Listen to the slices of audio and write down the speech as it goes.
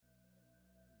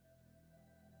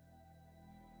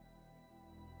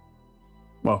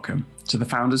Welcome to the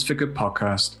Founders for Good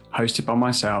podcast, hosted by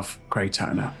myself, Craig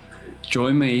Turner.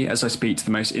 Join me as I speak to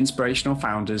the most inspirational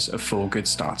founders of for good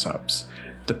startups,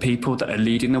 the people that are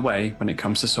leading the way when it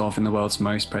comes to solving the world's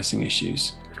most pressing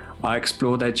issues. I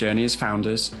explore their journey as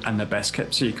founders and their best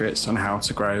kept secrets on how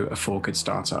to grow a for good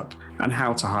startup and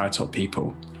how to hire top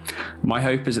people. My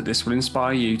hope is that this will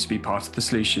inspire you to be part of the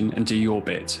solution and do your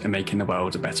bit in making the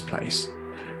world a better place.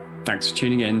 Thanks for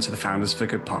tuning in to the Founders for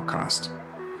Good podcast.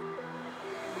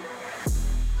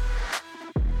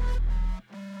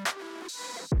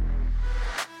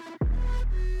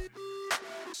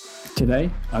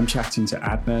 Today, I'm chatting to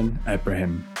Adnan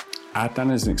Ebrahim.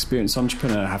 Adnan is an experienced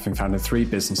entrepreneur, having founded 3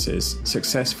 businesses,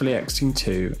 successfully exiting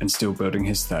 2 and still building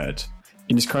his 3rd.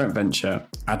 In his current venture,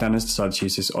 Adnan has decided to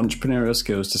use his entrepreneurial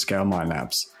skills to scale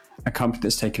MindLabs, a company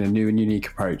that's taken a new and unique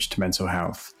approach to mental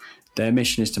health. Their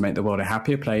mission is to make the world a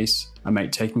happier place and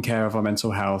make taking care of our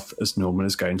mental health as normal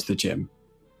as going to the gym.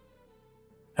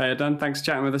 Hey Adnan, thanks for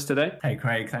chatting with us today. Hey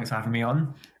Craig, thanks for having me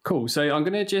on. Cool. So I'm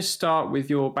going to just start with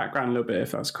your background a little bit,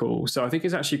 if that's cool. So I think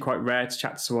it's actually quite rare to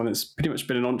chat to someone that's pretty much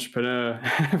been an entrepreneur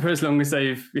for as long as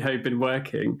they've been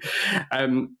working.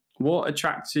 What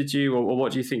attracted you, or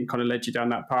what do you think kind of led you down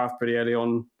that path pretty early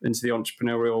on into the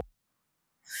entrepreneurial?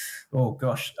 Oh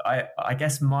gosh, I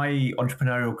guess my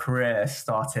entrepreneurial career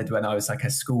started when I was like a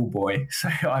schoolboy. So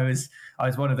I was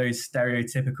one of those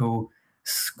stereotypical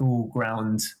school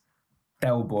ground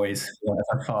bellboys, for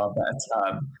a far better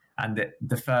term. And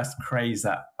the first craze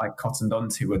that I cottoned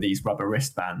onto were these rubber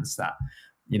wristbands that,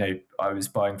 I was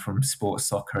buying from sports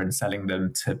soccer and selling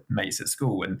them to mates at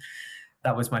school. And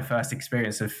that was my first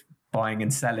experience of buying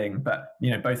and selling. But,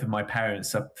 both of my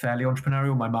parents are fairly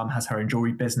entrepreneurial. My mum has her own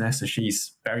jewelry business, so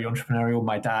she's very entrepreneurial.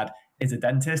 My dad is a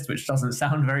dentist, which doesn't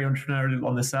sound very entrepreneurial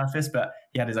on the surface, but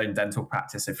he had his own dental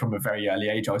practice. So from a very early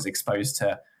age, I was exposed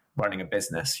to running a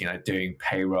business, doing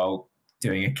payroll,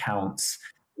 doing accounts.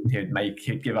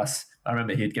 He'd give us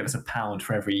 £1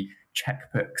 for every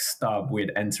checkbook stub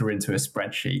we'd enter into a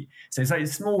spreadsheet. So it's like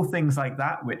small things like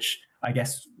that, which I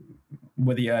guess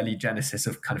were the early genesis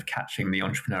of kind of catching the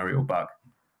entrepreneurial bug.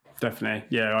 Definitely.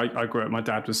 Yeah, I grew up, my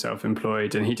dad was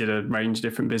self-employed and he did a range of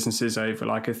different businesses over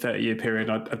like a 30-year period.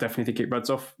 I definitely think it rubs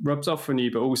off on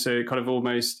you, but also kind of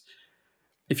almost,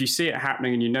 if you see it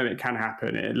happening and it can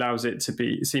happen, it allows it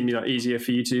to seem like easier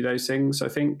for you to do those things, I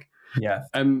think. Yeah.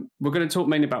 We're going to talk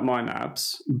mainly about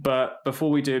MindLabs, but before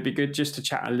we do, it'd be good just to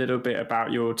chat a little bit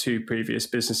about your 2 previous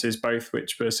businesses, both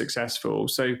which were successful.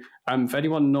 So for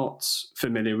anyone not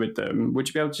familiar with them, would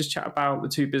you be able to just chat about the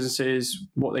 2 businesses,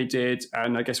 what they did,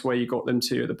 and I guess where you got them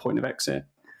to at the point of exit?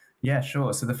 Yeah,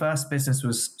 sure. So the first business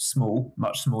was small,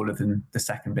 much smaller than the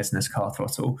second business, Car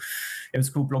Throttle. It was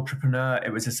called Blogtrepreneur.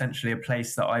 It was essentially a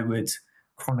place that I would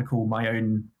chronicle my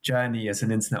own journey as an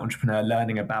internet entrepreneur,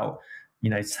 learning about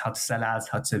how to sell ads,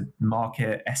 how to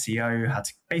market, SEO, how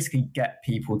to basically get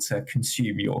people to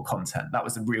consume your content. That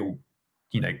was the real,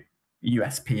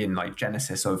 USP and like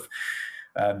genesis of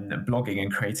blogging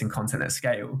and creating content at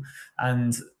scale.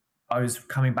 And I was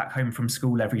coming back home from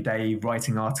school every day,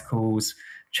 writing articles,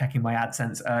 checking my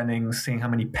AdSense earnings, seeing how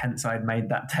many pence I'd made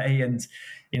that day. And,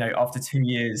 after 2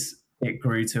 years, it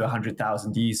grew to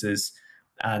 100,000 users.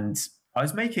 And I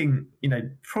was making,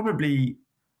 probably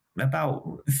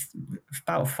about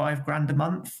 $5,000 a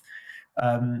month,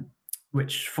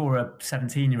 which for a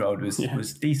 17-year-old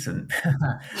was decent.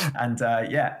 And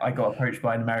I got approached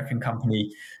by an American company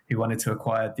who wanted to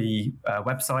acquire the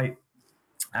website,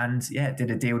 and did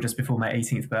a deal just before my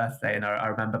 18th birthday. And I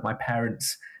remember my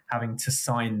parents having to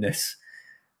sign this,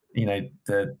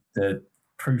 the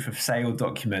proof of sale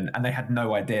document, and they had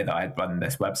no idea that I had run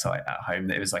this website at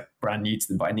home. It was like brand new to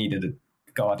them, but I needed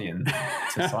a guardian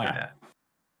to sign it.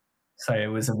 So it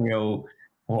was a real,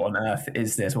 what on earth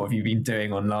is this? What have you been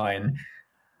doing online?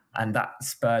 And that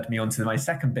spurred me onto my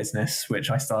second business, which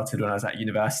I started when I was at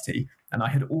university. And I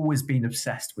had always been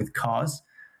obsessed with cars.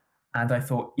 And I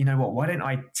thought, why don't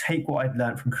I take what I'd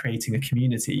learned from creating a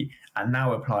community and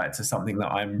now apply it to something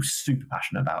that I'm super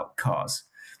passionate about, cars.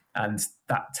 And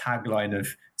that tagline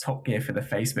of Top Gear for the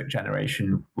Facebook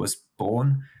generation was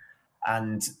born.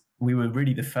 And we were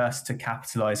really the first to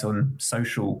capitalize on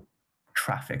social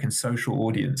traffic and social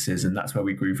audiences, and that's where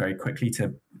we grew very quickly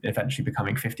to eventually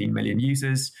becoming 15 million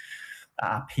users, at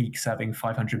our peak serving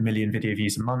 500 million video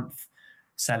views a month,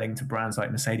 selling to brands like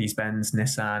Mercedes-Benz,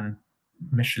 Nissan,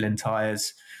 Michelin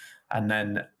tires. And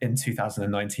then in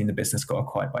 2019 the business got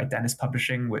acquired by Dennis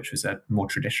Publishing, which was a more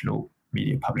traditional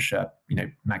media publisher,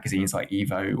 magazines like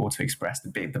Evo, Auto Express, the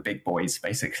big boys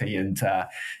basically. And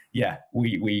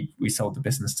we sold the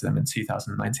business to them in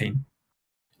 2019.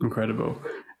 Incredible.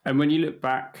 And when you look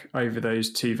back over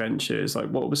those two ventures, like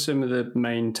what were some of the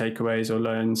main takeaways or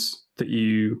learns that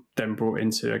you then brought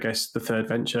into, I guess, the third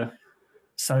venture?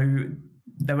 So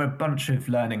there were a bunch of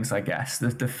learnings, I guess.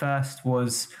 The first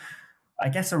was, I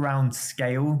guess, around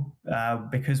scale.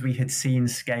 Because we had seen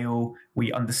scale,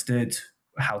 we understood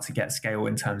how to get scale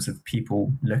in terms of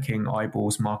people looking,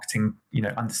 eyeballs, marketing,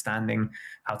 understanding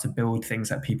how to build things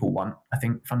that people want, I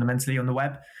think, fundamentally on the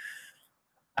web.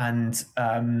 And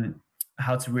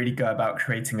how to really go about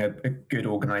creating a good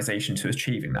organization to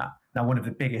achieving that. Now, one of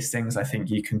the biggest things I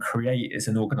think you can create is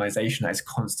an organization that is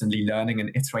constantly learning and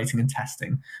iterating and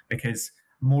testing, because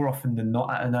more often than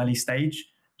not at an early stage,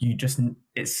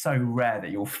 it's so rare that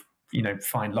you'll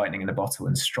find lightning in a bottle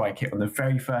and strike it on the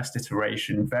very first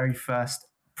iteration, very first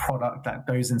product that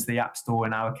goes into the app store.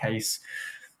 In our case,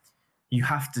 you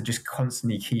have to just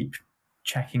constantly keep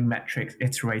checking metrics,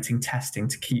 iterating, testing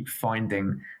to keep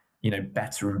finding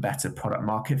better and better product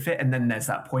market fit. And then there's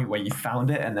that point where you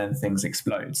found it and then things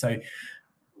explode. So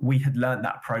we had learned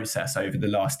that process over the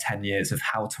last 10 years of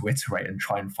how to iterate and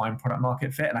try and find product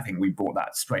market fit. And I think we brought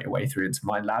that straight away through into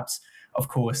MindLabs. Of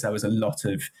course, there was a lot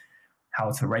of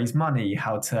how to raise money,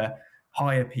 how to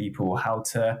hire people, how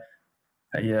to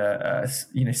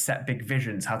set big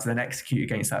visions, how to then execute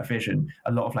against that vision.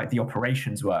 A lot of like the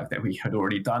operations work that we had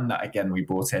already done, that again we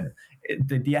brought in.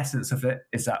 The essence of it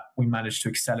is that we managed to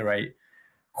accelerate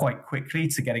quite quickly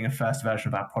to getting a first version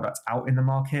of our product out in the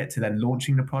market, to then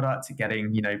launching the product, to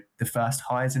getting the first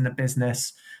hires in the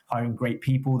business, hiring great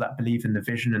people that believe in the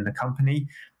vision and the company,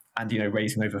 and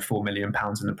raising over £4 million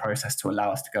in the process to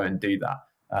allow us to go and do that.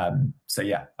 So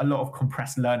yeah, a lot of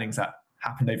compressed learnings that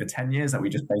happened over 10 years that we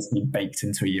just basically baked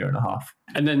into a year and a half.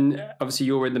 And then obviously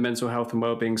you're in the mental health and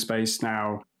wellbeing space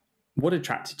now. What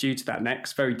attracted you to that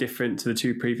next? Very different to the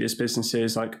two previous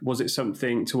businesses. Like, was it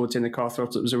something towards in the car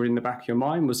throttle that was already in the back of your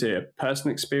mind? Was it a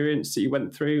personal experience that you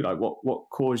went through? Like, what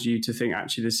caused you to think,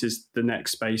 actually, this is the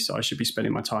next space I should be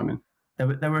spending my time in?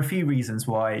 There were a few reasons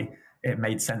why it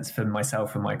made sense for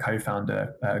myself and my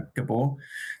co-founder, Gabor.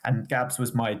 And Gabs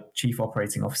was my chief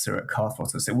operating officer at Car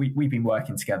Throttle. So we've been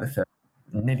working together for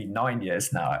nearly 9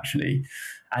 years now, actually.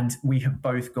 And we have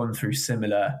both gone through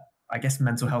similar, I guess,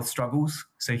 mental health struggles.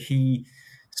 So he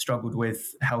struggled with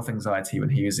health anxiety when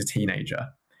he was a teenager,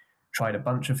 tried a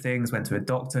bunch of things, went to a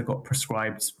doctor, got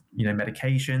prescribed,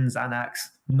 medications, Xanax,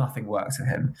 nothing worked for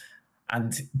him.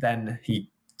 And then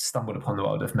he stumbled upon the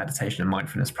world of meditation and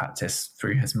mindfulness practice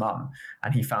through his mum.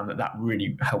 And he found that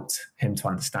really helped him to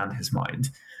understand his mind.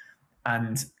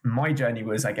 And my journey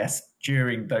was, I guess,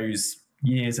 during those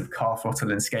years of Car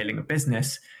Throttle and scaling a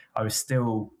business, I was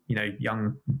still,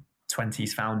 young 20s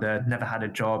founder, never had a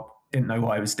job, didn't know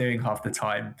what I was doing half the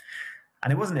time.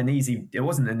 And it wasn't an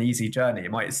easy journey.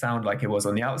 It might sound like it was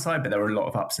on the outside, but there were a lot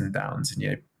of ups and downs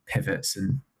and, pivots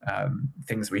and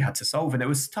things we had to solve. And it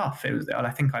was tough. I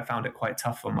think I found it quite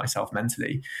tough on myself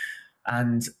mentally.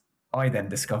 And I then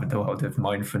discovered the world of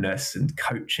mindfulness and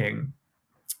coaching,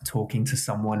 talking to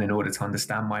someone in order to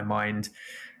understand my mind.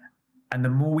 And the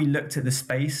more we looked at the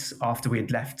space after we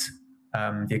had left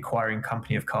the acquiring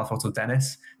company of Car Throttle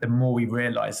Dennis, the more we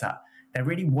realized that there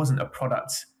really wasn't a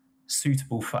product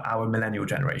suitable for our millennial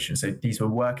generation. So these were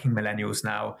working millennials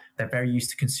now. They're very used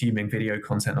to consuming video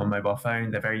content on mobile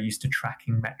phone. They're very used to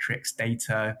tracking metrics,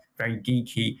 data, very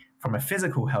geeky from a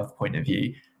physical health point of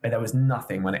view. But there was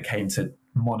nothing when it came to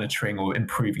monitoring or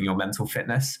improving your mental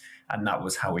fitness. And that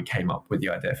was how we came up with the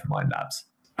idea for MindLabs.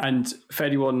 And for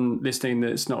anyone listening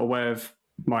that's not aware of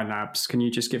MindLabs, can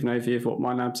you just give an overview of what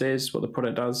MindLabs is, what the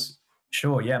product does?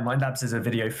 Sure, yeah. MindLabs is a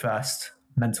video-first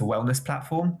mental wellness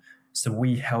platform. So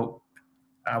we help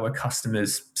our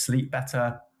customers sleep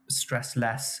better, stress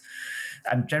less,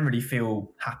 and generally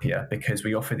feel happier, because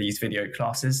we offer these video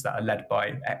classes that are led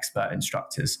by expert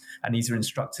instructors. And these are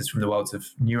instructors from the worlds of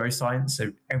neuroscience.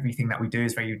 So everything that we do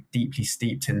is very deeply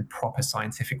steeped in proper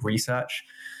scientific research,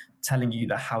 telling you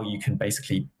that how you can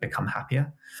basically become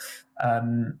happier,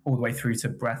 all the way through to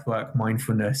breathwork,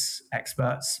 mindfulness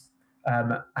experts.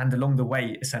 And along the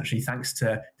way, essentially, thanks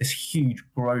to this huge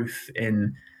growth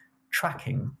in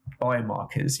tracking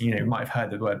biomarkers, you might have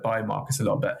heard the word biomarkers a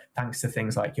lot, but thanks to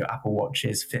things like your Apple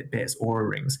Watches, Fitbits, Oura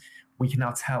Rings, we can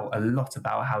now tell a lot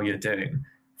about how you're doing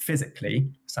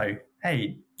physically. So,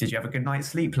 hey, did you have a good night's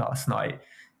sleep last night?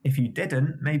 If you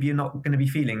didn't, maybe you're not going to be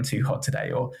feeling too hot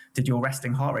today. Or did your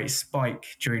resting heart rate spike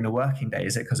during a working day?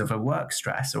 Is it because of a work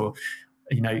stress? Or,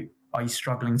 are you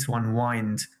struggling to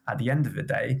unwind at the end of the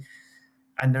day?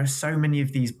 And there are so many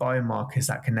of these biomarkers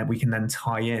that we can then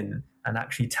tie in and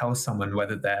actually tell someone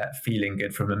whether they're feeling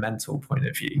good from a mental point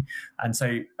of view. And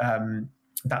so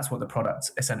that's what the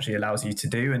product essentially allows you to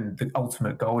do. And the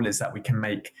ultimate goal is that we can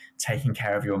make taking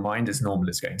care of your mind as normal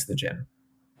as going to the gym.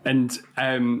 And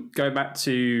going back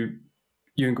to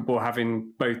you and Gabor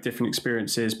having both different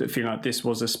experiences, but feeling like this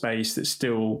was a space that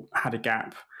still had a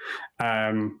gap.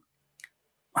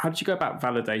 How did you go about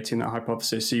validating that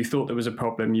hypothesis? So you thought there was a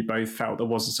problem, you both felt there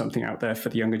wasn't something out there for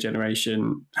the younger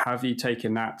generation. How have you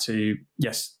taken that to,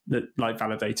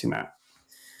 validating that?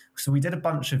 So we did a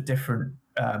bunch of different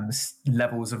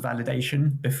levels of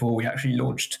validation before we actually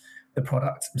launched the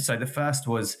product. So the first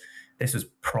was, this was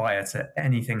prior to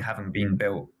anything having been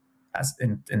built as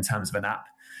in terms of an app.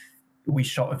 We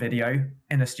shot a video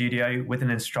in a studio with an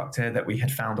instructor that we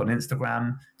had found on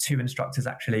Instagram, 2 instructors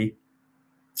actually,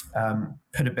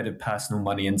 put a bit of personal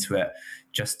money into it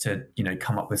just to,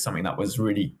 come up with something that was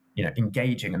really,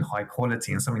 engaging and high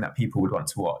quality and something that people would want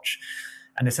to watch.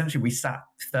 And essentially we sat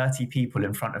 30 people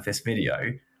in front of this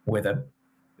video with a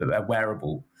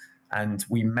wearable, and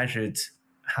we measured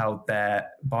how their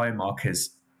biomarkers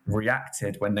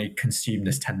reacted when they consumed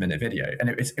this 10-minute video. And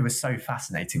it was so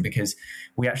fascinating because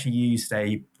we actually used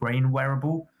a brain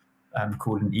wearable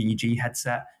called an EEG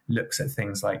headset, looks at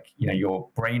things like, your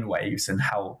brain waves and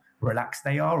how relaxed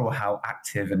they are or how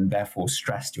active and therefore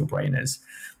stressed your brain is.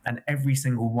 And every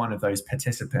single one of those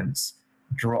participants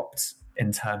dropped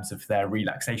in terms of their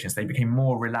relaxations. They became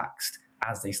more relaxed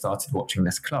as they started watching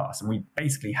this class. And we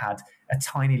basically had a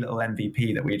tiny little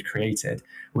MVP that we had created,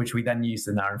 which we then used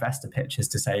in our investor pitches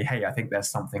to say, hey, I think there's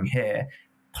something here.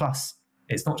 Plus,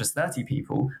 it's not just 30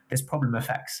 people. This problem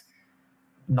affects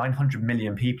 900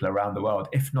 million people around the world.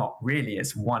 If not, really,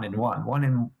 it's one in one. One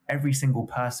in every single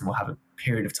person will have a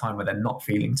period of time where they're not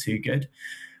feeling too good.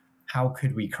 How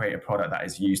could we create a product that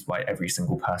is used by every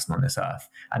single person on this earth?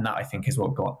 And that, I think, is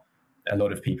what got a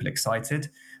lot of people excited.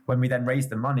 When we then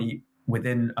raised the money,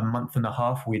 within a month and a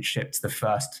half, we had shipped the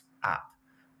first app.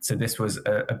 So this was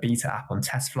a beta app on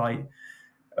test flight.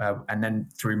 And then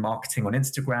through marketing on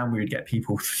Instagram, we would get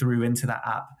people through into that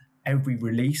app. Every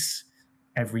release,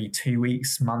 every 2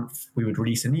 weeks, month, we would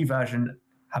release a new version,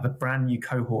 have a brand new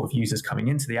cohort of users coming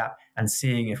into the app and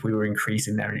seeing if we were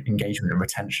increasing their engagement and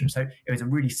retention. So it was a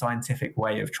really scientific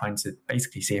way of trying to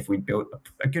basically see if we built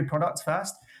a good product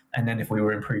first, and then if we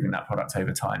were improving that product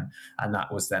over time. And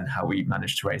that was then how we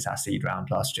managed to raise our seed round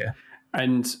last year.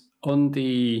 And on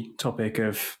the topic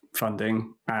of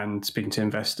funding and speaking to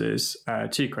investors,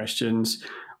 2 questions.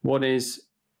 One is,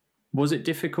 was it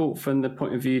difficult from the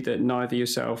point of view that neither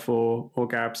yourself or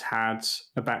Gabs had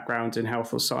a background in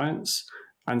health or science?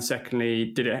 And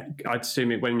secondly, I'd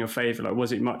assume it went in your favor,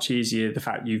 was it much easier, the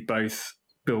fact you've both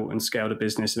built and scaled a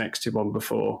business and exited one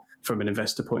before from an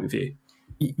investor point of view?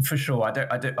 For sure.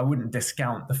 I wouldn't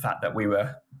discount the fact that we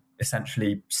were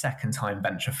essentially second-time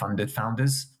venture-funded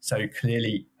founders. So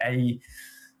clearly,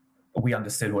 we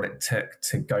understood what it took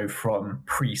to go from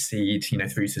pre-seed,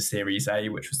 through to Series A,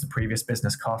 which was the previous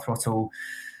business, Car Throttle.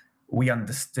 We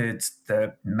understood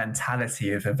the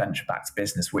mentality of a venture-backed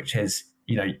business, which is,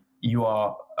 you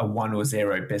are a 1 or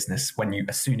 0 business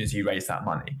as soon as you raise that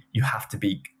money. You have to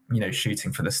be,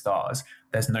 shooting for the stars.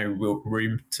 There's no real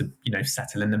room to,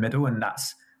 settle in the middle, and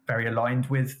that's very aligned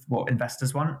with what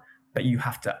investors want. But you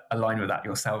have to align with that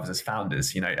yourselves as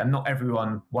founders, and not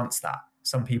everyone wants that.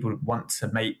 Some people want to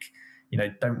make,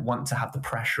 don't want to have the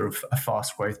pressure of a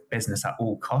fast growth business at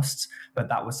all costs. But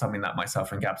that was something that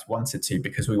myself and Gabs wanted to,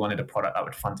 because we wanted a product that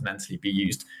would fundamentally be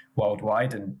used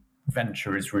worldwide, and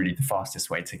venture is really the fastest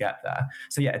way to get there.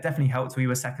 So yeah, it definitely helped. We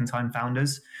were second-time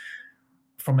founders.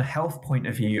 From a health point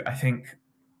of view, I think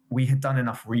we had done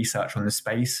enough research on the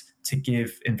space to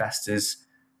give investors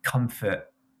comfort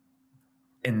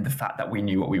in the fact that we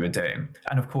knew what we were doing.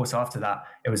 And of course, after that,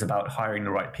 it was about hiring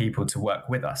the right people to work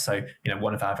with us. So,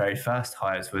 one of our very first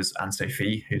hires was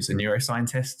Anne-Sophie, who's a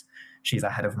neuroscientist. She's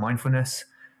our head of mindfulness.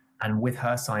 And with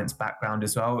her science background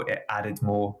as well, it added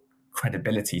more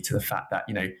credibility to the fact that,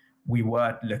 we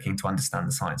were looking to understand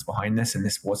the science behind this. And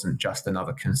this wasn't just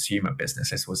another consumer business.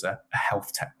 This was a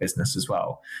health tech business as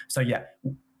well. So yeah,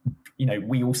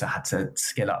 we also had to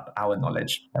skill up our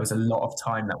knowledge. There was a lot of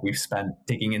time that we've spent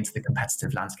digging into the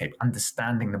competitive landscape,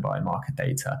 understanding the biomarker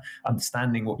data,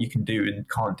 understanding what you can do and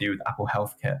can't do with Apple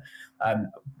Health Kit,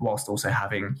 whilst also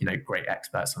having, great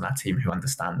experts on our team who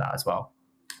understand that as well.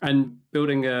 And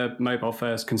building a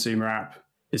mobile-first consumer app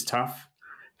is tough.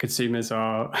 Consumers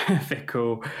are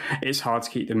fickle. It's hard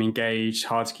to keep them engaged,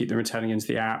 hard to keep them returning into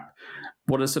the app.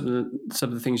 What are some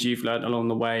of the things you've learned along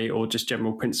the way, or just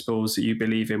general principles that you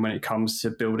believe in when it comes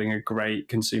to building a great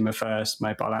consumer-first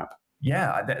mobile app?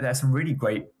 Yeah, there's some really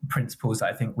great principles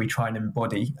that I think we try and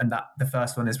embody. And that the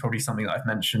first one is probably something that I've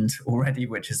mentioned already,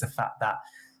 which is the fact that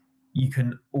you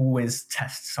can always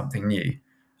test something new.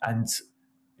 And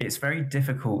it's very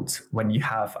difficult when you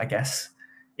have, I guess,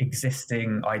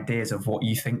 existing ideas of what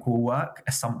you think will work,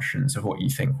 assumptions of what you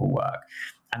think will work.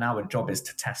 And our job is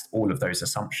to test all of those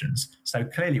assumptions. So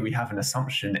clearly we have an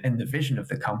assumption in the vision of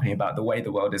the company about the way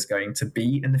the world is going to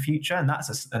be in the future. And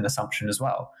that's an assumption as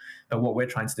well. But what we're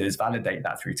trying to do is validate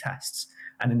that through tests.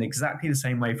 And in exactly the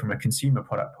same way from a consumer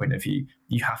product point of view,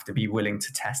 you have to be willing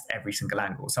to test every single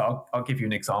angle. So I'll give you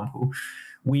an example.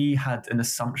 We had an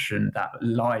assumption that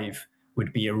live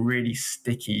would be a really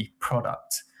sticky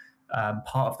product,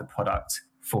 part of the product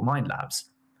for MindLabs.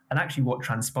 And actually what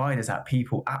transpired is that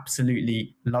people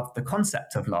absolutely loved the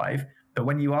concept of live, but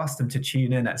when you asked them to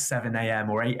tune in at 7 a.m.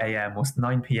 or 8 a.m. or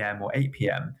 9 p.m. or 8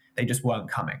 p.m., they just weren't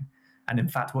coming. And in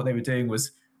fact, what they were doing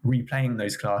was replaying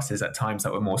those classes at times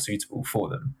that were more suitable for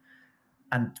them.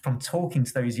 And from talking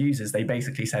to those users, they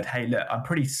basically said, hey, look, I'm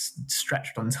pretty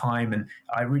stretched on time and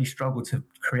I really struggle to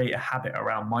create a habit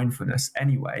around mindfulness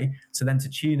anyway. So then to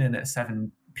tune in at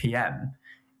 7 p.m.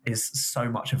 is so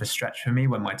much of a stretch for me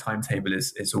when my timetable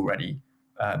is already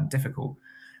difficult,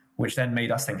 which then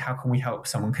made us think, how can we help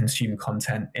someone consume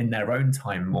content in their own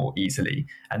time more easily?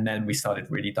 And then we started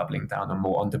really doubling down on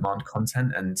more on-demand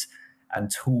content and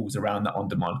tools around that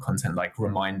on-demand content, like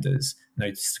reminders,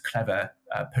 clever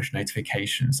push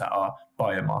notifications that are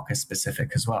biomarker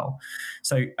specific as well.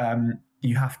 So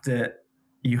you have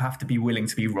to be willing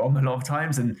to be wrong a lot of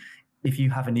times. And if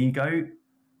you have an ego,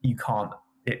 you can't.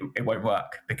 It won't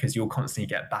work because you'll constantly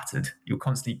get battered. You'll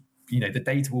constantly, the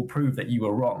data will prove that you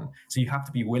were wrong. So you have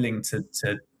to be willing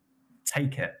to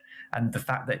take it. And the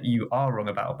fact that you are wrong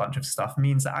about a bunch of stuff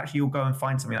means that actually you'll go and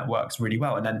find something that works really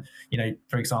well. And then,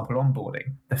 for example,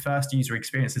 onboarding, the first user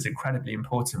experience is incredibly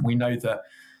important. We know that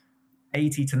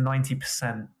 80 to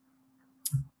 90%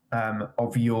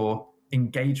 of your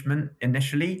engagement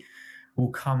initially will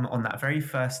come on that very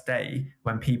first day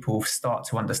when people start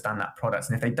to understand that product.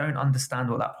 And if they don't understand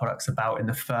what that product's about in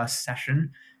the first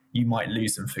session, you might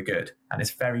lose them for good. And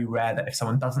it's very rare that if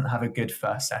someone doesn't have a good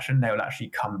first session, they'll actually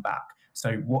come back.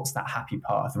 So what's that happy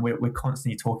path? And we're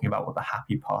constantly talking about what the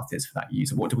happy path is for that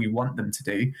user. What do we want them to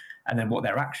do? And then what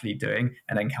they're actually doing.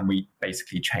 And then can we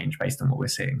basically change based on what we're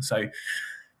seeing? So,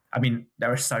 I mean,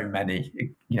 there are so many,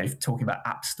 talking about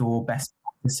App Store, best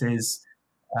practices,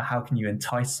 how can you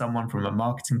entice someone from a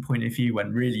marketing point of view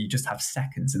when really you just have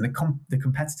seconds? And the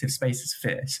competitive space is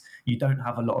fierce. You don't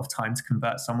have a lot of time to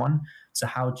convert someone. So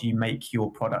how do you make your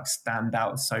product stand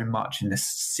out so much in this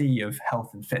sea of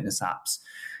health and fitness apps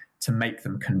to make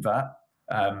them convert?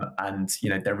 And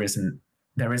there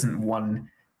isn't one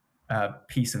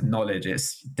piece of knowledge.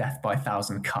 It's death by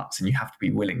 1,000 cuts, and you have to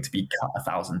be willing to be cut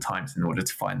 1,000 times in order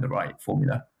to find the right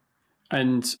formula.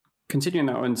 And continuing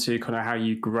that on to kind of how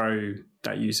you grow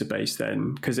that user base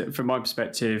then, because from my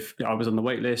perspective, I was on the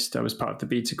wait list, I was part of the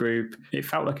beta group. It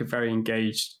felt like a very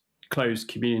engaged, closed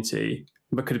community,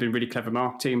 but could have been really clever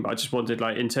marketing. But I just wondered,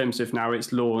 in terms of now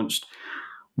it's launched,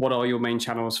 what are your main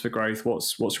channels for growth?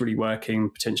 What's really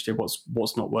working, potentially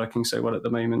what's not working so well at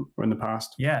the moment or in the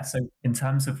past? Yeah, so in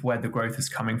terms of where the growth is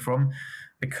coming from,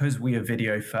 because we are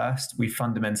video first, we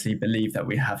fundamentally believe that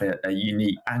we have a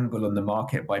unique angle on the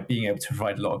market by being able to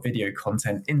provide a lot of video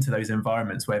content into those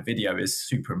environments where video is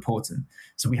super important.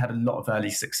 So we had a lot of early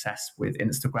success with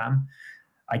Instagram,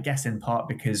 I guess in part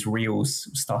because Reels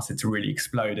started to really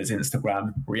explode as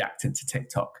Instagram reacted to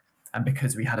TikTok. And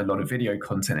because we had a lot of video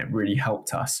content, it really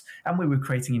helped us. And we were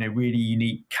creating, really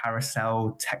unique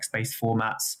carousel text-based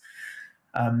formats.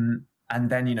 And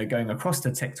then, going across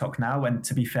to TikTok now, and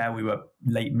to be fair, we were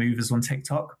late movers on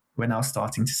TikTok. We're now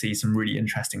starting to see some really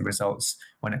interesting results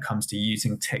when it comes to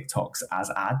using TikToks as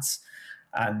ads.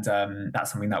 And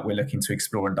that's something that we're looking to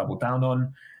explore and double down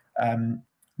on.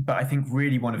 But I think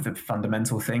really one of the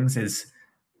fundamental things is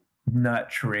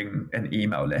nurturing an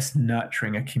email list,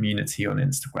 nurturing a community on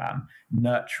Instagram,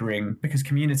 because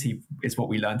community is what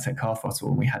we learned at Car Throttle,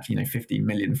 and we had 15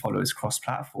 million followers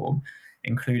cross-platform,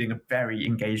 including a very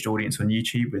engaged audience on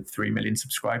YouTube with 3 million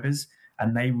subscribers,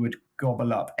 and they would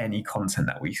gobble up any content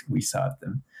that we served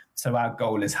them. So our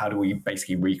goal is, how do we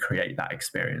basically recreate that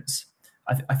experience?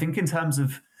 I think in terms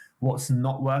of what's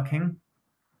not working,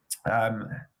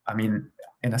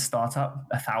 in a startup,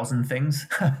 1,000 things,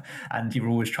 and you're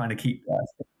always trying to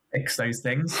fix those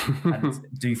things and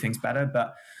do things better.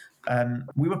 But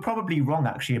we were probably wrong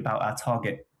actually about our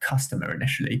target customer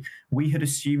initially. We had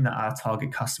assumed that our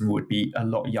target customer would be a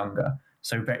lot younger.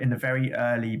 So in the very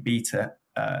early beta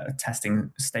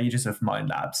testing stages of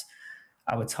MindLabs,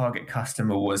 our target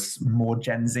customer was more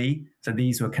Gen Z. So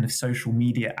these were kind of social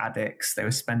media addicts. They were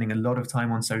spending a lot of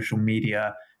time on social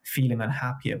media, feeling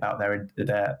unhappy about their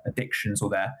addictions or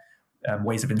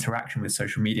ways of interaction with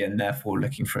social media and therefore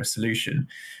looking for a solution.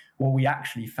 What we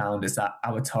actually found is that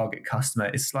our target customer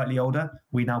is slightly older.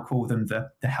 We now call them the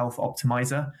health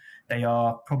optimizer. They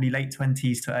are probably late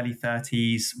 20s to early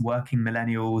 30s, working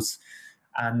millennials,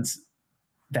 and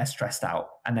they're stressed out.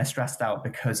 And they're stressed out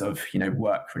because of,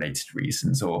 work-related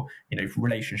reasons or,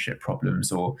 relationship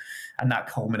problems, and that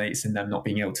culminates in them not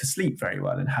being able to sleep very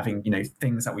well and having,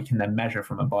 things that we can then measure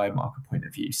from a biomarker point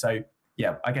of view. So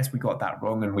yeah, I guess we got that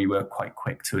wrong and we were quite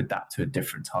quick to adapt to a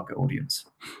different target audience.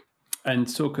 And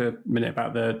talk a minute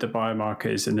about the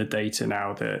biomarkers and the data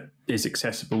now that is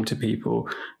accessible to people.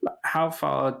 How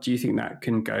far do you think that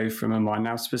can go from a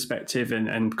MindLabs perspective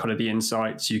and kind of the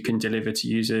insights you can deliver to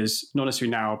users, not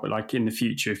necessarily now, but like in the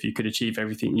future, if you could achieve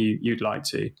everything you'd like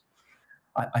to?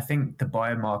 I think the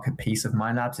biomarker piece of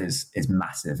MindLabs is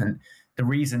massive. And the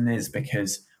reason is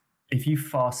because if you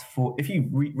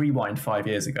rewind 5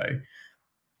 years ago,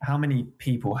 how many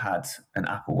people had an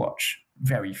Apple Watch?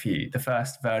 Very few. The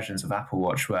first versions of Apple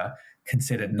Watch were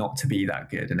considered not to be that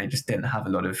good, and they just didn't have a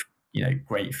lot of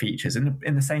great features. And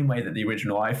in the same way that the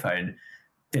original iPhone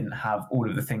didn't have all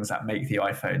of the things that make the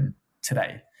iPhone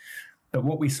today. But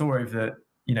what we saw over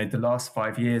the last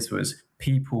 5 years was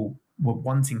people were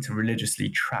wanting to religiously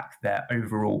track their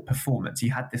overall performance.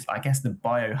 You had this, I guess, the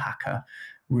biohacker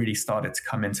really started to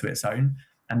come into its own.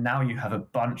 And now you have a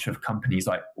bunch of companies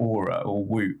like Aura or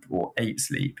Whoop or 8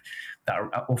 Sleep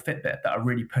or Fitbit that are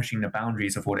really pushing the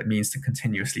boundaries of what it means to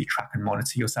continuously track and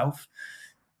monitor yourself.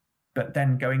 But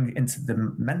then going into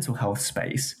the mental health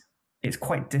space, it's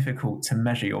quite difficult to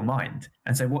measure your mind.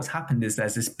 And so what's happened is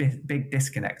there's this big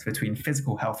disconnect between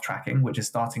physical health tracking, which is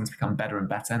starting to become better and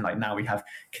better. And like now we have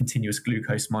continuous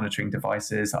glucose monitoring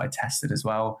devices that I tested as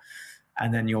well.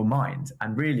 And then your mind.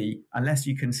 And really, unless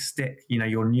you can stick,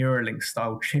 your Neuralink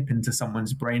style chip into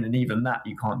someone's brain, and even that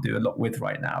you can't do a lot with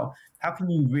right now, how can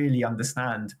you really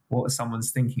understand what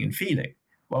someone's thinking and feeling?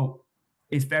 Well,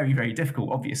 it's very, very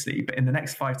difficult, obviously. But in the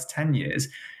next 5 to 10 years,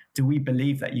 do we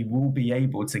believe that you will be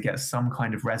able to get some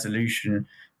kind of resolution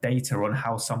data on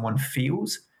how someone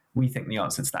feels? We think the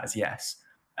answer to that is yes.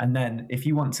 And then if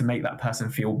you want to make that person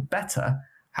feel better,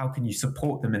 how can you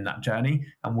support them in that journey?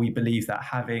 And we believe that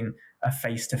having a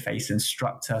face-to-face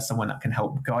instructor, someone that can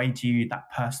help guide you,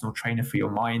 that personal trainer for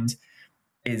your mind,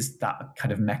 is that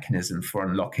kind of mechanism for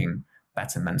unlocking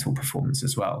better mental performance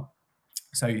as well.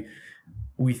 So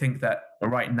we think that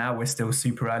right now we're still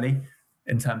super early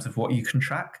in terms of what you can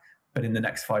track, but in the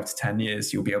next 5 to 10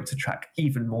 years, you'll be able to track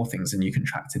even more things than you can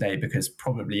track today, because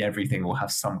probably everything will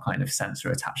have some kind of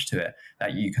sensor attached to it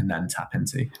that you can then tap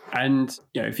into. And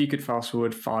if you could fast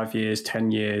forward 5 years,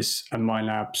 10 years, and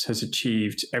MindLabs has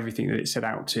achieved everything that it set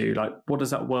out to, like, what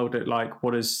does that world look like?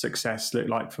 What does success look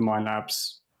like for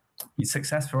MindLabs?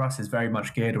 Success for us is very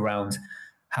much geared around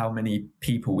how many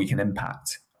people we can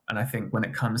impact. And I think when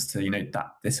it comes to,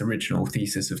 this original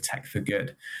thesis of tech for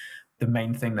good, the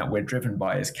main thing that we're driven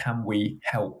by is, can we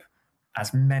help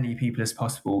as many people as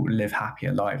possible live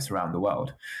happier lives around the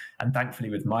world? And thankfully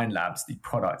with MindLabs, the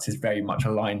product is very much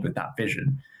aligned with that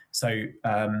vision. So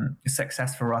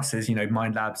success for us is,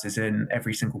 MindLabs is in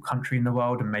every single country in the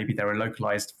world, and maybe there are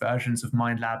localized versions of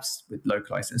MindLabs with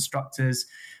localized instructors,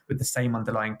 with the same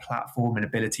underlying platform and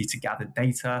ability to gather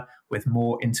data, with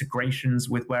more integrations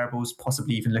with wearables,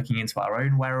 possibly even looking into our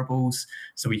own wearables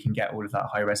so we can get all of that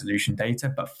high resolution data.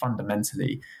 But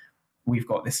fundamentally, we've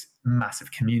got this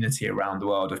massive community around the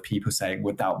world of people saying,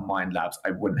 without MindLabs,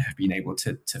 I wouldn't have been able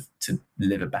to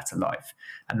live a better life.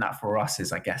 And that for us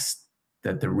is, I guess,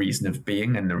 the reason of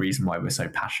being and the reason why we're so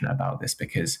passionate about this,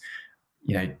 because,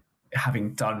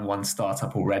 having done one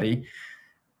startup already,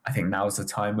 I think now is the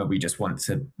time where we just want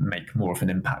to make more of an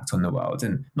impact on the world.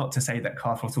 And not to say that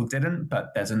Car Throttle didn't,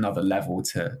 but there's another level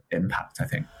to impact, I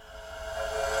think.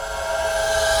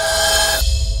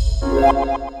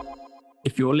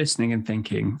 If you're listening and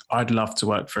thinking, I'd love to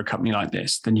work for a company like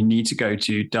this, then you need to go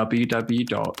to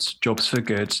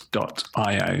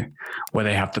www.jobsforgood.io, where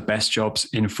they have the best jobs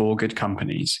in for good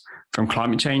companies. From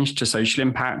climate change to social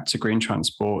impact to green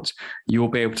transport, you will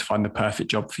be able to find the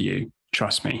perfect job for you.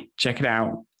 Trust me. Check it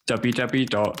out,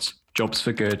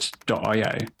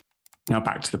 www.jobsforgood.io. Now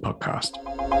back to the podcast.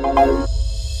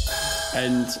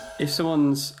 And if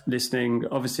someone's listening,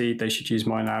 obviously they should use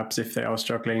MindLabs if they are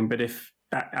struggling. But if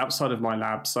outside of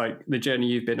MindLabs, like the journey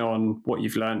you've been on, what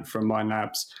you've learned from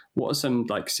MindLabs, what are some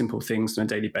like simple things on a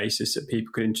daily basis that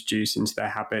people could introduce into their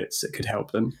habits that could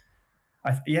help them?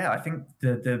 I think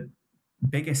the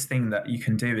biggest thing that you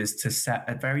can do is to set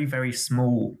a very, very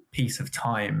small piece of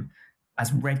time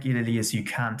as regularly as you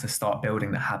can to start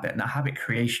building the habit. Now, habit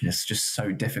creation is just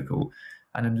so difficult.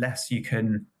 And unless you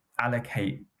can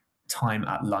allocate time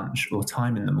at lunch or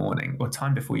time in the morning or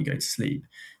time before you go to sleep,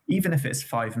 even if it's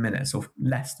 5 minutes or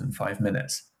less than 5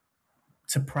 minutes,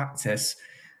 to practice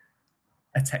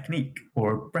a technique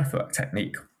or a breathwork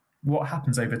technique. What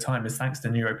happens over time is, thanks to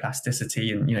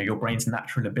neuroplasticity and your brain's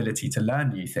natural ability to learn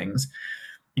new things,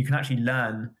 you can actually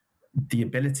learn the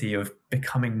ability of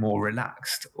becoming more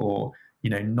relaxed, or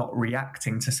not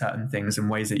reacting to certain things in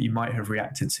ways that you might have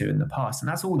reacted to in the past. And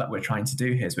that's all that we're trying to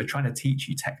do here, is we're trying to teach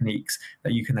you techniques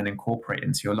that you can then incorporate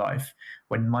into your life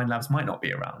when MindLabs might not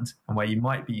be around, and where you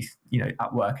might be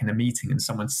at work in a meeting and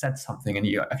someone said something and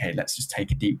you're like, okay, let's just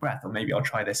take a deep breath, or maybe I'll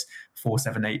try this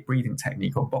 4-7-8 breathing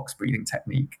technique or box breathing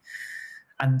technique.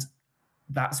 And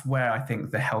that's where I think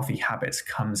the healthy habits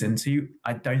comes into.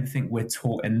 I don't think we're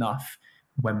taught enough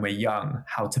when we're young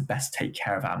how to best take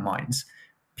care of our minds.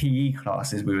 PE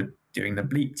classes, we were doing the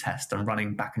bleep test and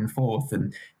running back and forth,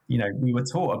 and we were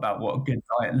taught about what a good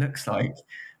diet looks like,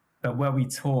 but were we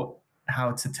taught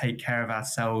how to take care of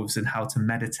ourselves and how to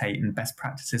meditate and best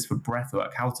practices for breath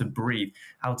work, how to breathe,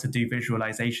 how to do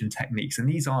visualization techniques? And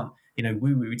these aren't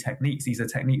woo-woo techniques. These are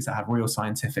techniques that have real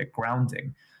scientific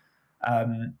grounding.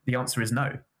 The answer is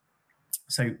no.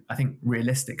 So I think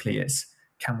realistically it's,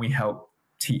 can we help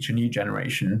teach a new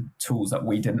generation tools that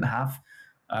we didn't have,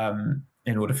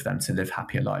 in order for them to live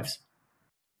happier lives?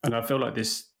 And I feel like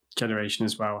this generation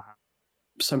as well have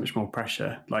so much more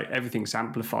pressure. Like, everything's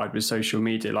amplified with social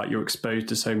media. Like, you're exposed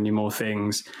to so many more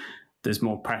things. There's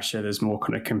more pressure. There's more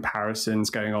kind of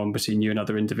comparisons going on between you and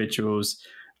other individuals.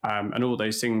 And all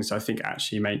those things, I think,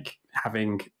 actually make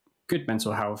having good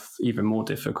mental health even more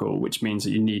difficult, which means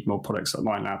that you need more products like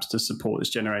MindLabs to support this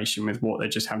generation with what they're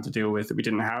just having to deal with that we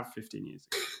didn't have 15 years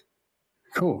ago.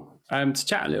 Cool. To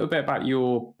chat a little bit about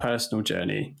your personal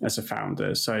journey as a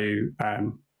founder. So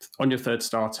on your third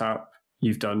startup,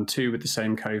 you've done 2 with the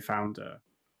same co-founder.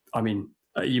 I mean,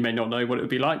 you may not know what it would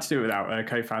be like to do it without a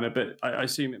co-founder, but I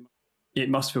assume it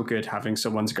must feel good having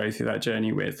someone to go through that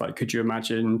journey with. Like, could you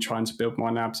imagine trying to build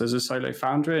MindLabs as a solo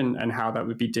founder, and how that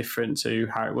would be different to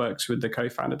how it works with the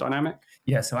co-founder dynamic?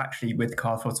 Yeah, so actually with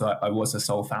Car Throttle, I was a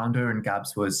sole founder, and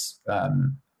Gabs was,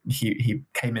 he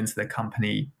came into the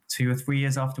company 2 or 3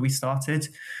 years after we started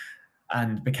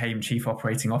and became chief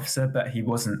operating officer, but he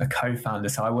wasn't a co-founder.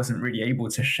 So I wasn't really able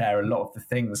to share a lot of the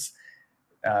things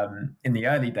in the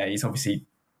early days. Obviously,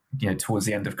 towards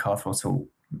the end of Car Throttle,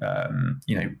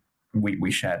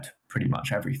 we shared pretty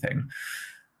much everything.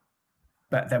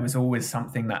 But there was always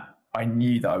something that I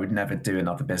knew that I would never do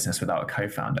another business without a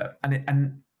co-founder.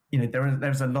 And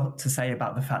there's a lot to say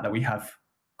about the fact that we have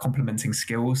complementing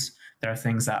skills. There are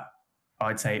things that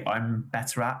I'd say I'm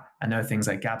better at, and there are things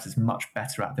that Gabs is much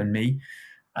better at than me.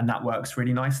 And that works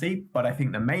really nicely. But I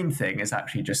think the main thing is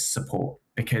actually just support,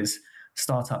 because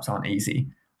startups aren't easy.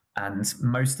 And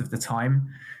most of the time,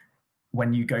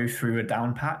 when you go through a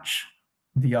down patch,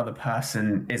 the other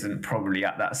person isn't probably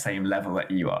at that same level that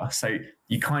you are. So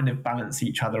you kind of balance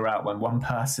each other out. When one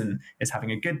person is having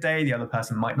a good day, the other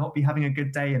person might not be having a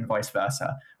good day, and vice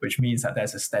versa, which means that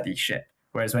there's a steady ship.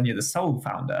 Whereas when you're the sole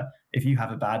founder, if you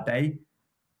have a bad day,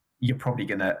 you're probably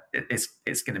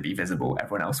it's gonna be visible.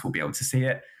 Everyone else will be able to see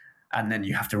it, and then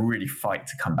you have to really fight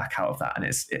to come back out of that. And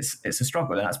it's a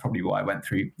struggle, and that's probably why I went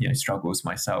through struggles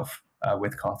myself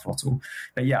with Car Throttle.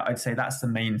 But yeah, I'd say that's the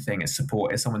main thing: is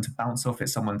support. It's someone to bounce off.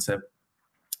 It's someone to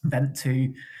vent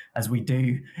to, as we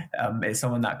do. It's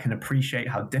someone that can appreciate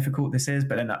how difficult this is,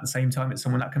 but then at the same time, it's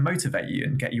someone that can motivate you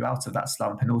and get you out of that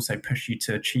slump, and also push you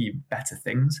to achieve better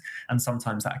things. And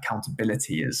sometimes that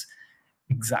accountability is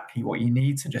exactly what you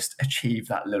need to just achieve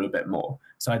that little bit more.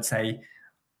 So I'd say,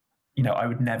 I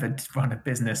would never run a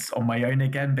business on my own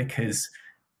again, because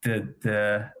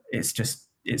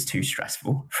it's too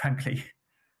stressful, frankly.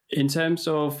 In terms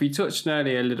of, we touched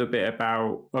earlier a little bit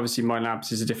about, obviously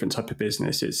MindLabs is a different type of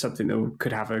business. It's something that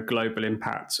could have a global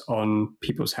impact on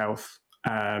people's health,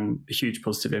 a huge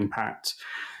positive impact.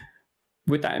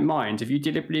 With that in mind, have you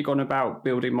deliberately gone about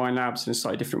building MindLabs in a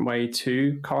slightly different way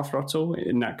to Car Throttle?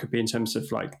 And that could be in terms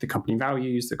of like the company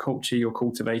values, the culture you're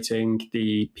cultivating,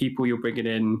 the people you're bringing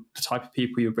in, the type of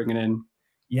people you're bringing in.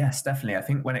 Yes, definitely. I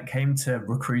think when it came to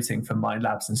recruiting for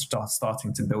MindLabs and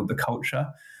starting to build the culture,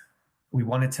 we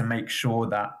wanted to make sure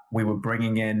that we were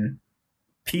bringing in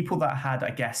people that had, I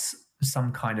guess,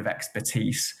 some kind of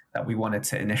expertise that we wanted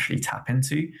to initially tap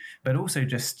into, but also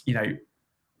just,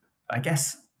 I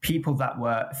guess, people that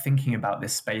were thinking about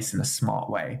this space in a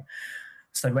smart way.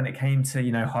 So when it came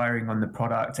to, hiring on the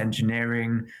product,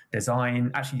 engineering, design,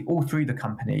 actually all through the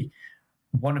company,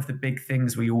 one of the big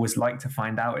things we always like to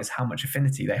find out is how much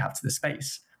affinity they have to the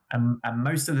space. And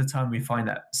most of the time we find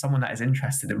that someone that is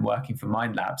interested in working for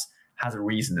MindLabs has a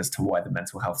reason as to why the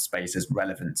mental health space is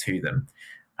relevant to them.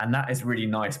 And that is really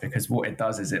nice, because what it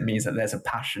does is it means that there's a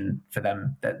passion for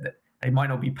them, that they might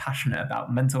not be passionate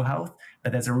about mental health,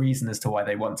 but there's a reason as to why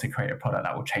they want to create a product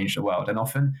that will change the world. And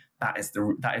often that is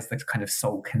the kind of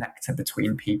sole connector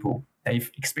between people. They've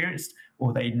experienced,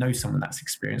 or they know someone that's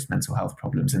experienced mental health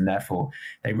problems, and therefore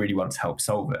they really want to help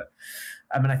solve it.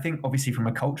 I think obviously from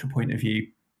a culture point of view,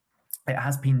 it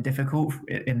has been difficult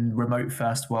in remote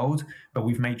first world, but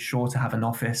we've made sure to have an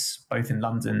office both in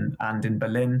London and in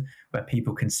Berlin where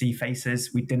people can see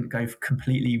faces. We didn't go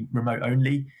completely remote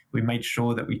only. We made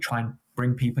sure that we try and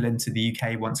bring people into the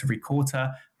UK once every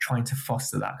quarter, trying to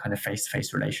foster that kind of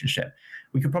face-to-face relationship.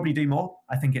 We could probably do more.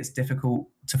 I think it's difficult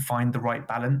to find the right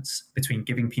balance between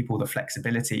giving people the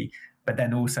flexibility, but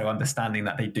then also understanding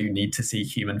that they do need to see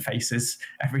human faces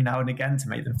every now and again to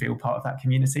make them feel part of that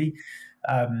community.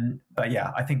 But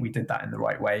yeah, I think we did that in the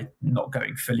right way, not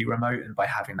going fully remote, and by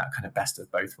having that kind of best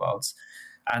of both worlds.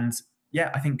 And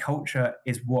yeah, I think culture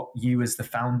is what you as the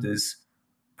founders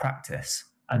practice.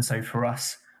 And so for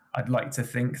us, I'd like to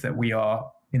think that we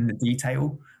are in the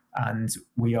detail, and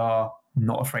we are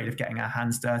not afraid of getting our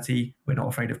hands dirty. We're not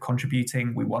afraid of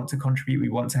contributing. We want to contribute. We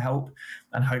want to help.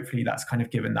 And hopefully that's kind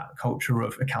of given that culture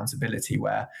of accountability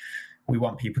where we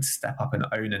want people to step up and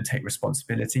own and take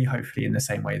responsibility, hopefully in the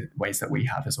same ways that we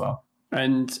have as well.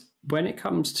 And when it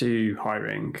comes to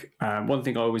hiring, one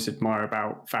thing I always admire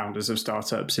about founders of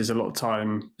startups is a lot of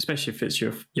time, especially if it's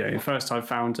your first-time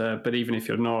founder, but even if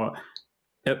you're not,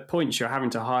 at points you're having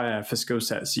to hire for skill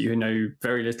sets that you know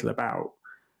very little about.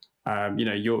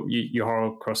 You're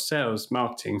across sales,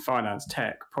 marketing, finance,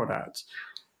 tech, product.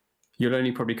 You'll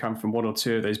only probably come from one or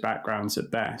two of those backgrounds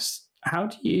at best. How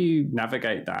do you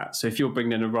navigate that? So if you're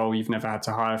bringing in a role you've never had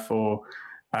to hire for,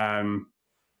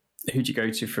 who do you go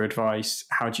to for advice?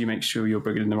 How do you make sure you're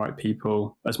bringing in the right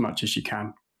people as much as you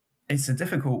can? It's a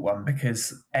difficult one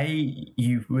because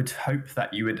you would hope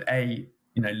that you would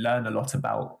learn a lot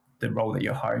about the role that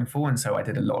you're hiring for. And so I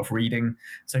did a lot of reading.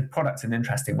 So product's an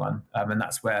interesting one. And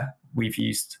that's where we've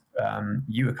used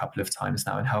you a couple of times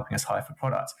now in helping us hire for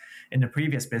product. In the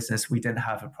previous business, we didn't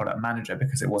have a product manager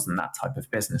because it wasn't that type of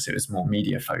business. It was more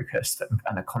media focused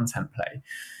and a content play.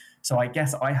 So I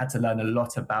guess I had to learn a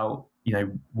lot about,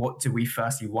 what do we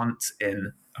firstly want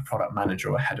in a product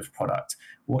manager or a head of product?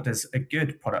 What does a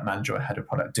good product manager or head of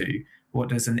product do? What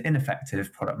does an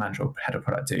ineffective product manager or head of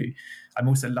product do? I'm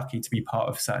also lucky to be part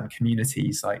of certain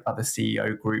communities, like other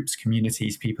CEO groups,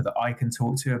 communities, people that I can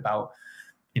talk to about,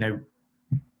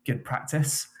 good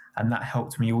practice. And that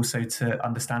helped me also to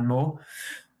understand more.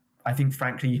 I think,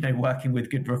 frankly, working with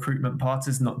good recruitment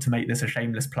partners, not to make this a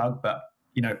shameless plug, but,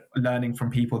 learning from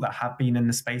people that have been in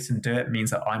the space and do it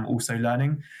means that I'm also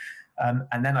learning.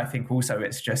 And then I think also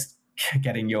it's just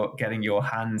getting your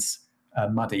hands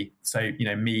muddy. So,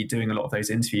 me doing a lot of those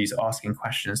interviews, asking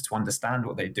questions to understand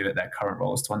what they do at their current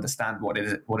roles, to understand what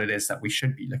it is that we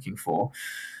should be looking for,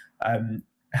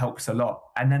 helps a lot.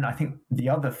 And then I think the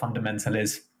other fundamental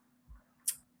is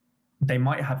they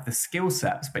might have the skill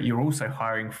sets, but you're also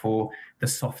hiring for the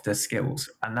softer skills.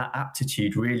 And that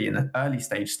aptitude really in an early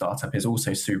stage startup is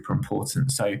also super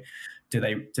important. So do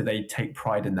they take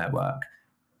pride in their work?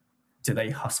 Do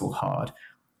they hustle hard?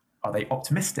 Are they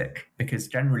optimistic? Because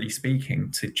generally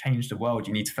speaking, to change the world,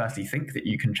 you need to firstly think that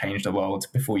you can change the world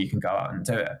before you can go out and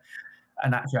do it.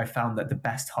 And actually, I found that the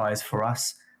best hires for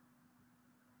us,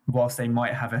 whilst they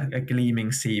might have a gleaming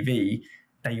CV,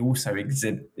 they also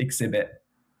exhibit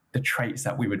the traits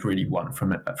that we would really want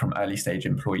from early stage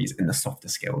employees in the softer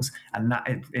skills. And that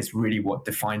is really what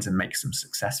defines and makes them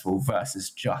successful versus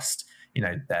just,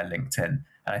 their LinkedIn.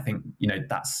 And I think,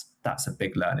 that's a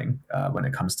big learning when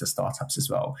it comes to startups as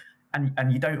well.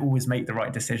 And you don't always make the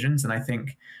right decisions. And I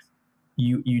think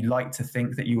you like to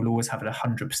think that you will always have a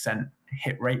 100%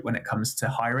 hit rate when it comes to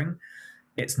hiring.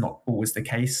 It's not always the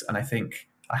case. And I think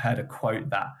I heard a quote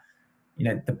that,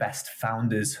 the best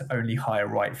founders only hire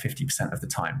right 50% of the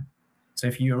time. So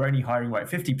if you're only hiring right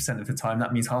 50% of the time,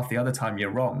 that means half the other time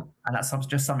you're wrong. And that's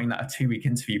just something that a 2-week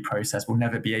interview process will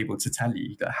never be able to tell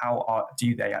you, that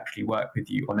do they actually work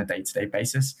with you on a day-to-day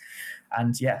basis?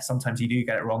 And yeah, sometimes you do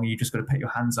get it wrong and you just got to put your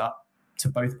hands up to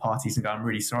both parties and go, I'm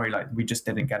really sorry, we just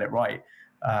didn't get it right.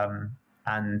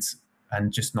 And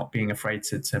just not being afraid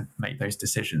to make those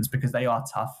decisions, because they are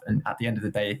tough. And at the end of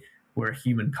the day, we're a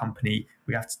human company.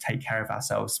 We have to take care of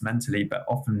ourselves mentally, but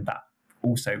often that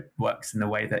also works in the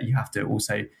way that you have to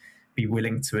also be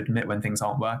willing to admit when things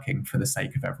aren't working for the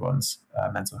sake of everyone's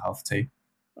mental health too.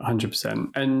 100%.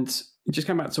 And just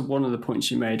come back to one of the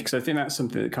points you made, because I think that's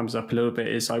something that comes up a little bit,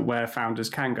 is like where founders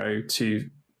can go to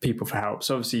people for help.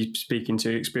 So obviously speaking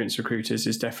to experienced recruiters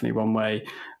is definitely one way,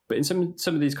 But in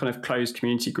some of these kind of closed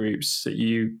community groups that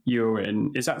you're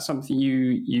in, is that something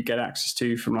you get access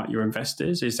to from like your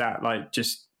investors? Is that like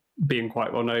just being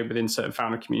quite well known within certain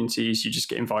founder communities, you just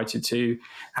get invited to?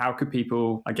 How could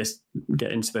people, I guess,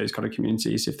 get into those kind of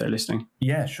communities if they're listening?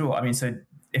 Yeah, sure. I mean, so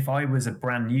if I was a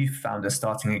brand new founder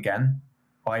starting again,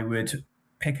 I would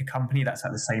pick a company that's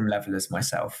at the same level as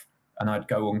myself, and I'd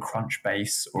go on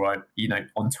Crunchbase or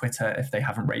on Twitter if they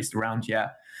haven't raised a round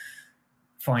yet.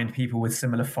 Find people with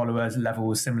similar followers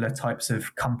levels, similar types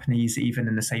of companies, even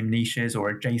in the same niches or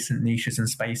adjacent niches and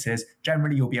spaces.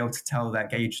 Generally, you'll be able to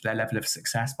gauge their level of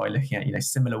success by looking at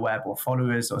similar web or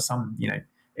followers or some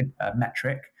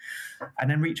metric,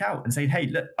 and then reach out and say, hey,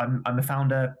 look, I'm a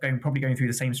founder probably going through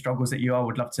the same struggles that you are.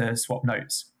 Would love to swap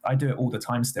notes. I do it all the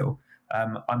time still.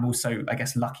 I'm also, I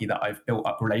guess, lucky that I've built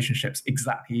up relationships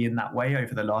exactly in that way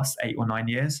over the last 8 or 9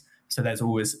 years. So there's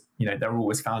always, there are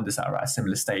always founders that are at a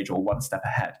similar stage or one step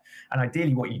ahead. And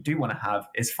ideally, what you do want to have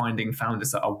is finding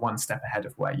founders that are one step ahead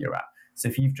of where you're at. So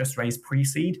if you've just raised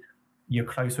pre-seed, you're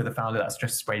close with a founder that's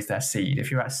just raised their seed.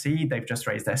 If you're at seed, they've just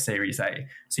raised their Series A.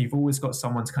 So you've always got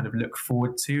someone to kind of look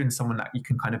forward to and someone that you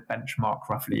can kind of benchmark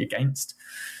roughly against.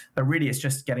 But really, it's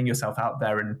just getting yourself out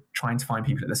there and trying to find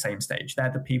people at the same stage.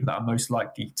 They're the people that are most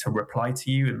likely to reply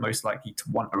to you and most likely to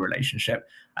want a relationship.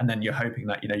 And then you're hoping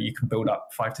that, you can build up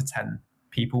 5 to 10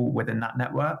 people within that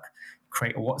network,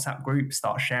 create a WhatsApp group,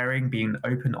 start sharing, being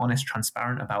open, honest,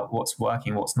 transparent about what's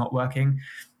working, what's not working.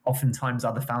 Oftentimes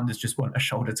other founders just want a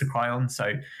shoulder to cry on.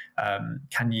 So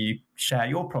can you share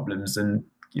your problems? And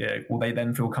will they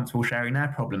then feel comfortable sharing their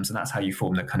problems? And that's how you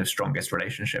form the kind of strongest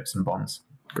relationships and bonds.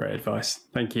 Great advice.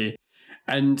 Thank you.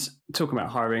 And talking about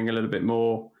hiring a little bit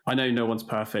more, I know no one's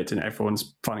perfect and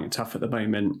everyone's finding it tough at the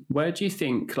moment. Where do you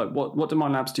think, what do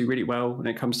MindLabs do really well when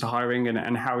it comes to hiring,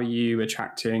 and how are you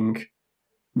attracting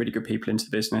really good people into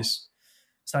the business?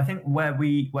 So I think where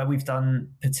we've done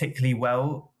particularly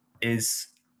well is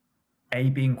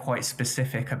being quite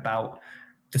specific about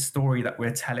the story that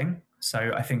we're telling.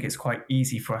 So I think it's quite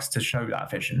easy for us to show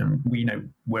that vision. And we know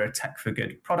we're a tech for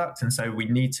good product. And so we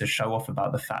need to show off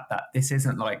about the fact that this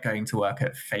isn't like going to work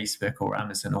at Facebook or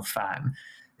Amazon or FAANG.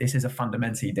 This is a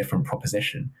fundamentally different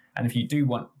proposition. And if you do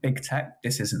want big tech,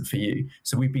 this isn't for you.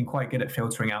 So we've been quite good at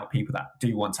filtering out people that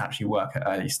do want to actually work at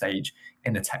early stage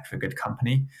in a tech for good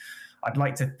company. I'd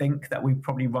like to think that we've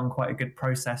probably run quite a good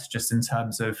process just in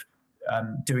terms of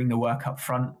doing the work up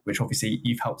front, which obviously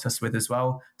you've helped us with as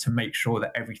well, to make sure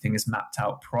that everything is mapped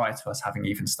out prior to us having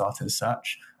even started a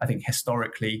search. I think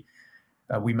historically,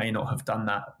 we may not have done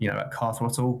that, at Car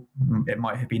Throttle. It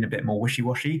might have been a bit more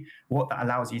wishy-washy. What that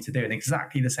allows you to do in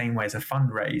exactly the same way as a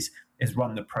fundraise is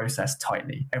run the process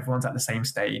tightly. Everyone's at the same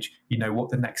stage. You know what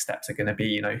the next steps are going to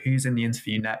be, who's in the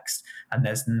interview next, and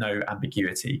there's no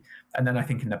ambiguity. And then I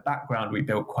think in the background, we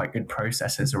built quite good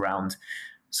processes around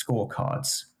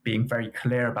scorecards, being very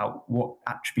clear about what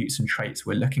attributes and traits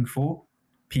we're looking for,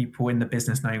 people in the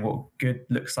business knowing what good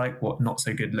looks like, what not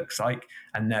so good looks like,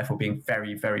 and therefore being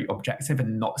very, very objective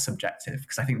and not subjective.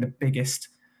 Because I think the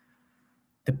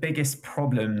biggest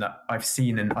problem that I've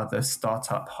seen in other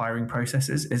startup hiring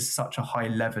processes is such a high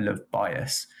level of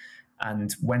bias.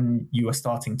 And when you are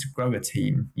starting to grow a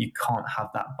team, you can't have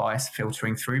that bias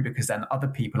filtering through, because then other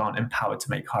people aren't empowered to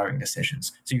make hiring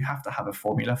decisions. So you have to have a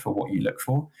formula for what you look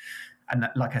for. And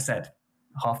that, like I said,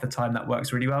 half the time that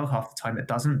works really well, half the time it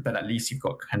doesn't, but at least you've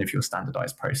got kind of your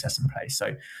standardized process in place.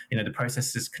 So, the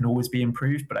processes can always be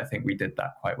improved, but I think we did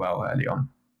that quite well early on.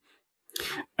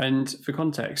 And for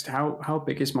context, how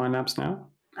big is MindLabs now?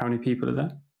 How many people are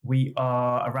there? We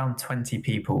are around 20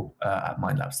 people at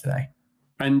MindLabs today.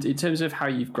 And in terms of how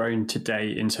you've grown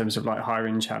today, in terms of like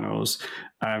hiring channels,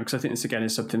 because I think this again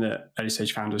is something that early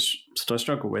stage founders sort of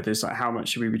struggle with, is like, how much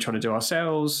should we be trying to do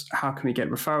ourselves? How can we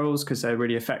get referrals? Because they're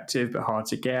really effective but hard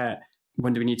to get.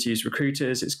 When do we need to use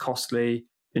recruiters? It's costly.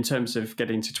 In terms of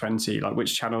getting to 20, like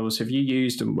which channels have you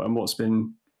used and what's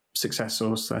been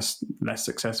successful, less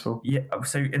successful? Yeah.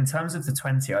 So in terms of the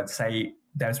 20, I'd say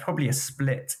there's probably a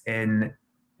split in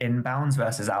inbounds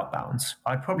versus outbounds.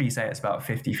 I'd probably say it's about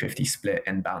 50-50 split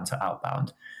inbound to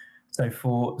outbound. So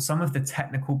for some of the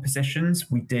technical positions,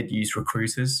 we did use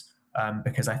recruiters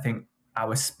because I think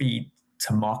our speed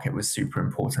to market was super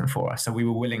important for us. So we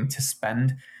were willing to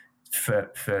spend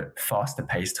for faster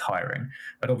paced hiring.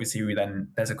 But obviously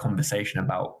there's a conversation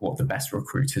about what the best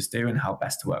recruiters do and how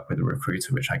best to work with a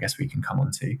recruiter, which I guess we can come on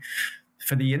to.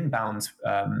 For the inbound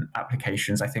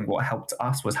applications, I think what helped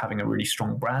us was having a really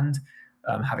strong brand,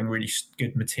 having really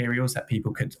good materials that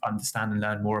people could understand and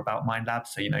learn more about MindLabs.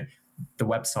 So, the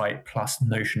website plus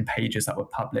Notion pages that were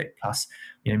public, plus,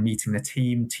 meeting the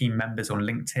team members on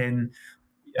LinkedIn,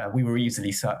 we were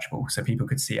easily searchable, so people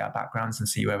could see our backgrounds and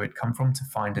see where we'd come from to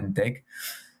find and dig.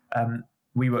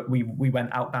 We went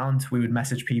outbound. We would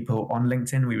message people on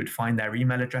LinkedIn. We would find their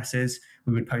email addresses.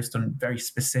 We would post on very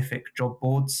specific job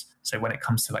boards. So when it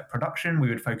comes to like production, we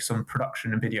would focus on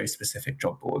production and video specific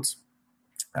job boards.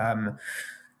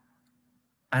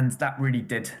 And that really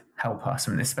did help us.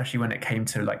 I mean, especially when it came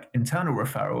to like internal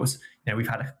referrals. We've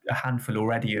had a handful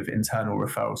already of internal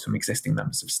referrals from existing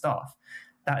members of staff.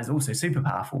 That is also super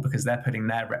powerful because they're putting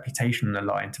their reputation on the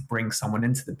line to bring someone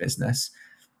into the business.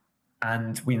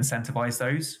 And we incentivize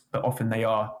those, but often they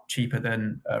are cheaper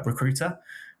than a recruiter.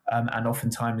 And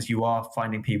oftentimes you are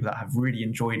finding people that have really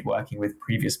enjoyed working with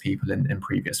previous people in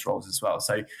previous roles as well.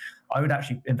 So I would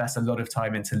actually invest a lot of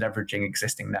time into leveraging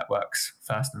existing networks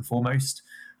first and foremost.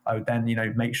 I would then,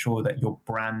 make sure that your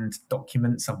brand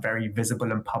documents are very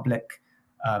visible and public.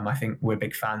 I think we're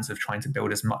big fans of trying to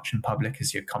build as much in public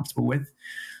as you're comfortable with.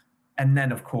 And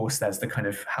then, of course, there's the kind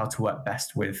of how to work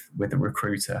best with a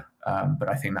recruiter. But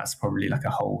I think that's probably like a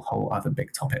whole other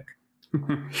big topic.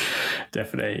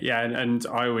 Definitely. Yeah. And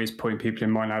I always point people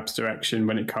in MindLabs direction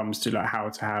when it comes to like how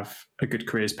to have a good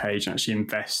careers page and actually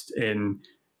invest in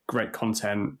great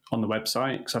content on the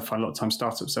website. Because I find a lot of times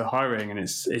startups are hiring and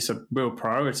it's a real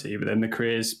priority, but then the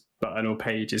careers button or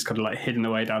page is kind of like hidden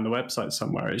away down the website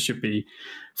somewhere. It should be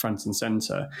front and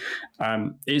center.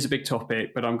 It is a big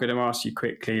topic, but I'm going to ask you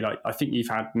quickly, like, I think you've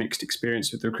had mixed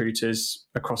experience with recruiters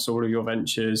across all of your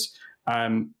ventures.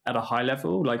 At a high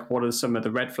level, like what are some of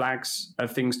the red flags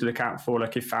of things to look out for?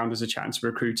 Like if founders are chatting to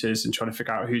recruiters and trying to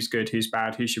figure out who's good, who's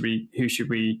bad, who should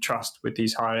we trust with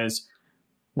these hires?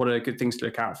 What are good things to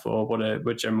look out for? What are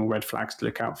general red flags to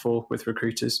look out for with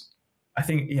recruiters? I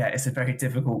think, it's a very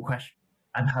difficult question.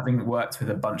 And having worked with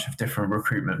a bunch of different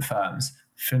recruitment firms,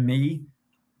 for me,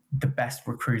 the best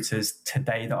recruiters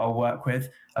today that I'll work with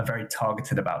are very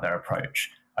targeted about their approach.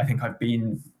 I think I've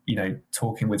been,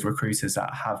 talking with recruiters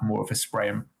that have more of a spray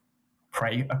and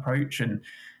pray approach. And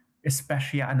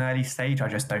especially at an early stage, I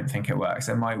just don't think it works.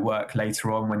 It might work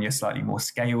later on when you're slightly more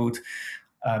scaled.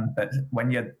 But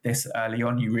when you're this early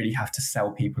on, you really have to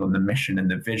sell people on the mission and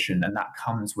the vision. And that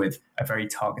comes with a very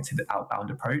targeted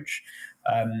outbound approach.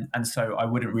 And so I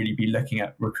wouldn't really be looking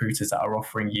at recruiters that are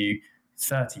offering you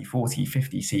 30, 40,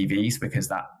 50 CVs, because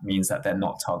that means that they're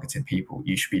not targeted people.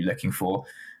 You should be looking for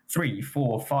 3,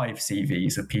 4, 5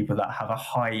 CVs of people that have a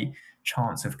high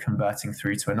chance of converting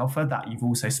through to an offer, that you've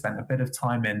also spent a bit of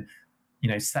time in,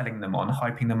 selling them on,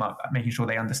 hyping them up, making sure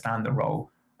they understand the role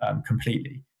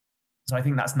completely. So I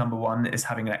think that's number one, is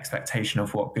having an expectation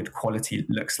of what good quality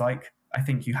looks like. I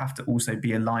think you have to also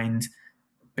be aligned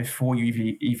before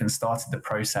you even started the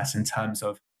process in terms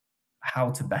of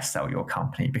how to best sell your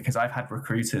company, because I've had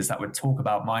recruiters that would talk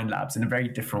about MindLabs in a very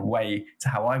different way to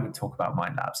how I would talk about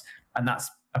MindLabs. And that's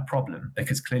a problem,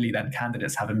 because clearly then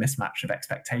candidates have a mismatch of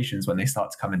expectations when they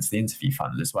start to come into the interview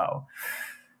funnel as well.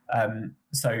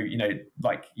 So,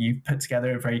 like you've put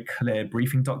together a very clear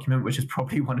briefing document, which is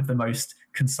probably one of the most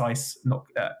concise, not,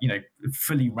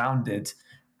 fully rounded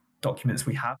documents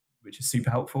we have, which is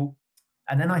super helpful.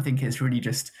 And then I think it's really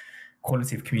just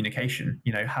quality of communication.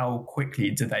 How quickly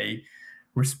do they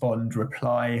respond,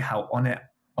 reply? How on it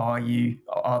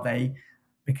are they?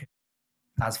 Because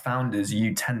as founders,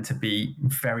 you tend to be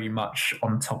very much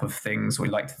on top of things, or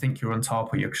you like to think you're on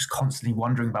top, or you're just constantly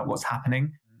wondering about what's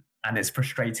happening. And it's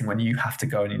frustrating when you have to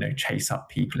go and, chase up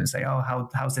people and say, oh,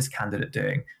 how's this candidate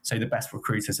doing? So the best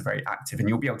recruiters are very active, and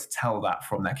you'll be able to tell that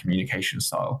from their communication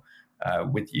style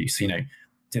with you. So,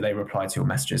 do they reply to your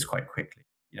messages quite quickly?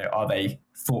 Are they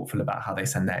thoughtful about how they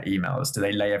send their emails? Do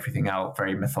they lay everything out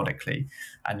very methodically?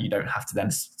 And you don't have to then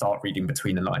start reading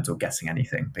between the lines or guessing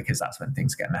anything, because that's when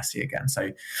things get messy again.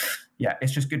 So yeah,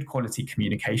 it's just good quality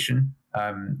communication,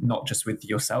 not just with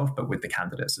yourself, but with the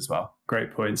candidates as well.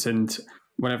 Great points. And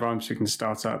whenever I'm speaking to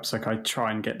startups, like I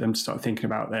try and get them to start thinking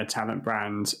about their talent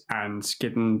brand and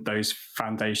getting those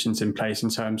foundations in place in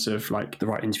terms of like the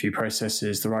right interview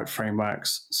processes, the right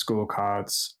frameworks,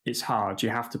 scorecards. It's hard. You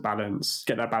have to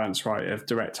get that balance right of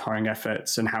direct hiring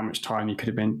efforts and how much time you could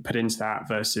have been put into that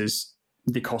versus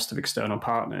the cost of external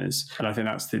partners. And I think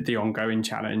that's the ongoing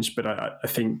challenge. But I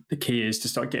think the key is to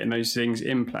start getting those things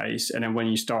in place. And then when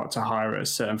you start to hire at a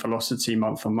certain velocity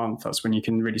month on month, that's when you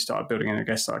can really start building, I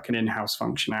guess, like an in-house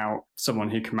function out,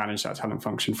 someone who can manage that talent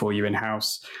function for you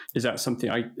in-house. Is that something,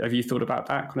 have you thought about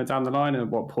that kind of down the line? And at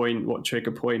what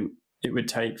trigger point it would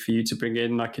take for you to bring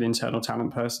in like an internal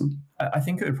talent person? I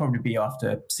think it would probably be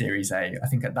after Series A. I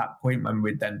think at that point, when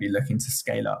we'd then be looking to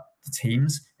scale up the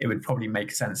teams, it would probably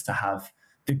make sense to have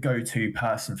the go-to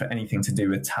person for anything to do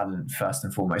with talent first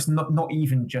and foremost. Not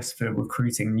even just for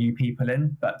recruiting new people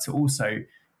in, but to also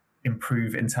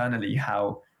improve internally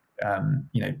how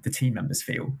the team members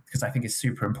feel, because I think it's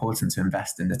super important to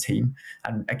invest in the team.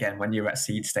 And again, when you're at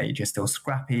seed stage, you're still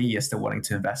scrappy, you're still wanting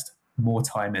to invest more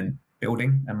time in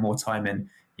building and more time in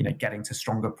getting to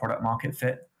stronger product market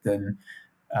fit than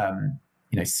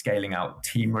scaling out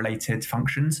team related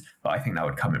functions. But I think that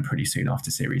would come in pretty soon after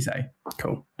Series A.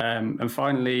 Cool. And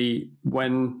finally,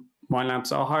 when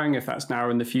MindLabs are hiring, if that's now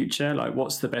or in the future, like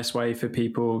what's the best way for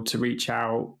people to reach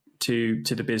out to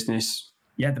the business?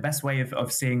 Yeah, the best way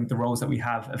of seeing the roles that we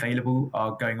have available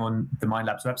are going on the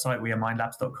MindLabs website. We are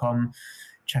mindlabs.com,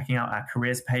 checking out our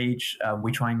careers page.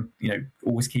 We try and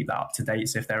always keep that up to date.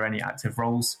 So if there are any active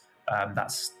roles,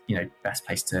 that's best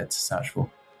place to search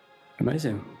for.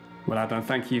 Amazing. Well, Adnan,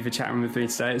 thank you for chatting with me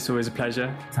today. It's always a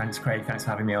pleasure. Thanks, Craig. Thanks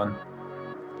for having me on.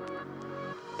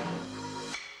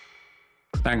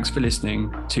 Thanks for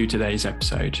listening to today's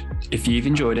episode. If you've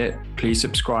enjoyed it, please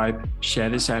subscribe, share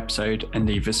this episode, and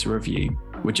leave us a review.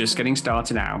 We're just getting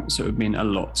started out, so it would mean a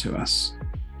lot to us.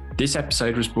 This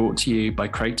episode was brought to you by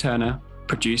Craig Turner,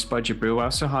 produced by Jabril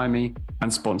Al-Suhaimi,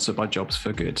 and sponsored by Jobs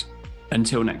for Good.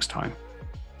 Until next time.